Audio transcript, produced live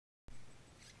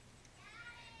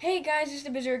Hey guys, it's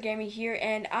the Berserk Gaming here,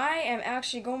 and I am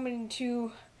actually going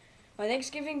to my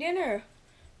Thanksgiving dinner.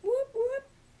 Whoop whoop.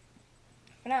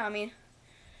 But now,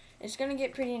 it's gonna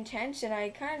get pretty intense, and I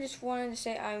kind of just wanted to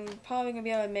say I'm probably gonna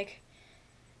be able to make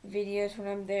videos when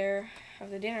I'm there of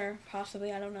the dinner.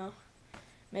 Possibly, I don't know.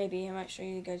 Maybe I might show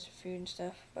you guys the food and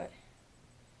stuff. But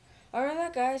other than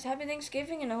that, guys, happy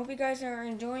Thanksgiving, and I hope you guys are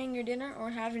enjoying your dinner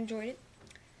or have enjoyed it.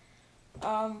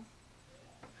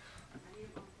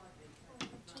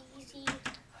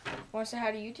 Want to say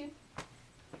hi to YouTube?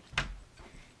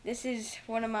 This is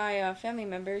one of my family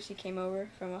members. He came over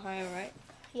from Ohio, right?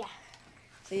 Yeah.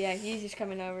 So yeah, he's just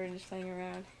coming over and just playing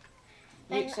around.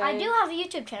 And I do have a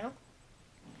YouTube channel.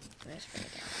 Let's bring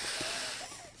it down.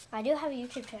 I do have a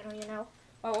YouTube channel, you know.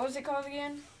 Oh, what was it called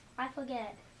again? I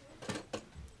forget.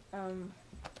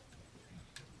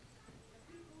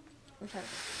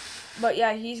 But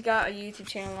yeah, he's got a YouTube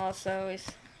channel also.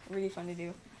 It's really fun to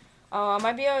do. I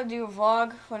might be able to do a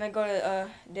vlog when I go to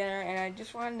dinner, and I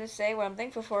just wanted to say what I'm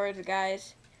thankful for is,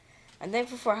 guys. I'm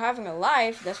thankful for having a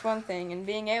life, that's one thing, and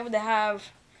being able to have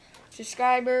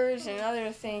subscribers and other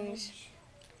things.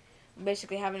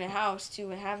 Basically having a house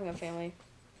too and having a family.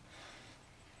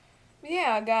 But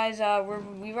yeah, guys,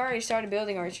 we've already started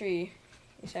building our tree.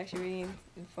 It's actually really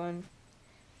fun.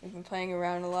 We've been playing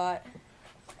around a lot.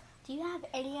 Do you have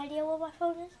any idea what my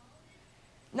phone is?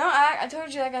 No, I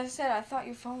told you, like I said, I thought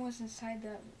your phone was inside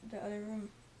the other room.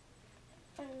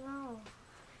 I don't know.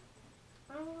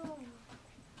 I don't know.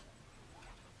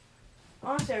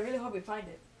 Honestly, I really hope we find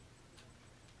it.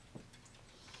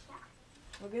 Yeah.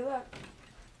 Well, good luck.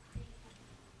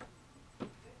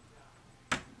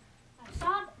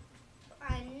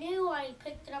 I knew I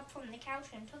picked it up from the couch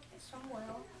and took it somewhere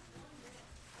else.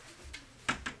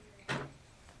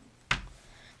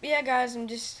 But yeah, guys, I'm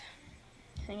just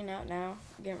hanging out now,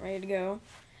 getting ready to go.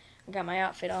 I got my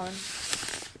outfit on.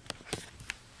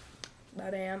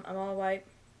 Bam, I'm all white.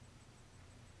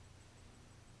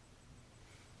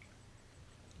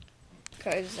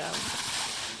 Because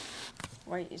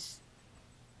white is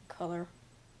color,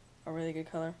 a really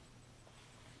good color.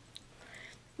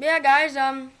 But yeah, guys,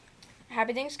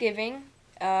 happy Thanksgiving.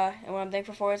 And what I'm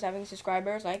thankful for is having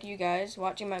subscribers like you guys,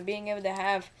 being able to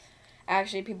have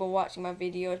actually people watching my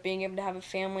videos, being able to have a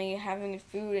family, having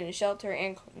food and a shelter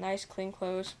and nice clean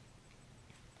clothes.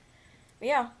 But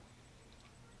yeah,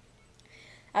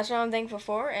 that's what I'm thankful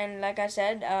for. And like I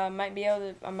said, I might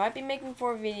be making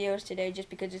 4 videos today just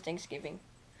because it's Thanksgiving.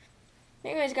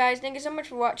 Anyways, guys, thank you so much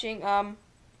for watching. Hope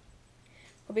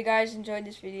you guys enjoyed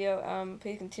this video.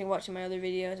 Please continue watching my other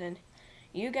videos, and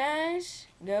you guys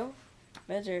go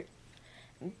berserk.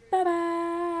 Bye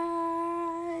bye.